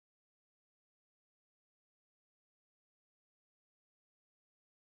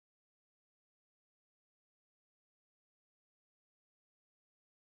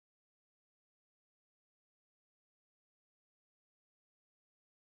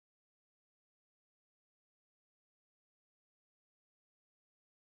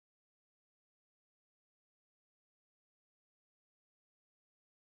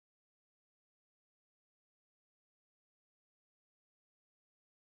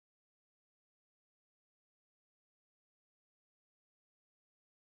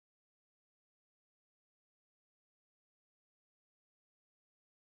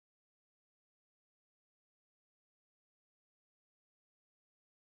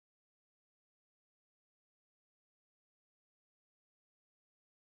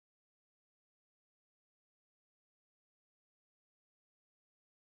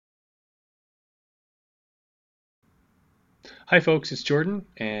Hi, folks, it's Jordan,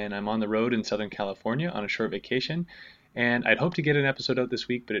 and I'm on the road in Southern California on a short vacation. And I'd hoped to get an episode out this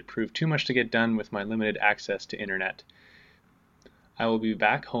week, but it proved too much to get done with my limited access to internet. I will be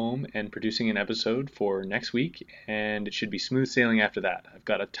back home and producing an episode for next week, and it should be smooth sailing after that. I've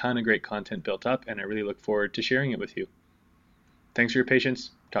got a ton of great content built up, and I really look forward to sharing it with you. Thanks for your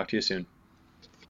patience. Talk to you soon.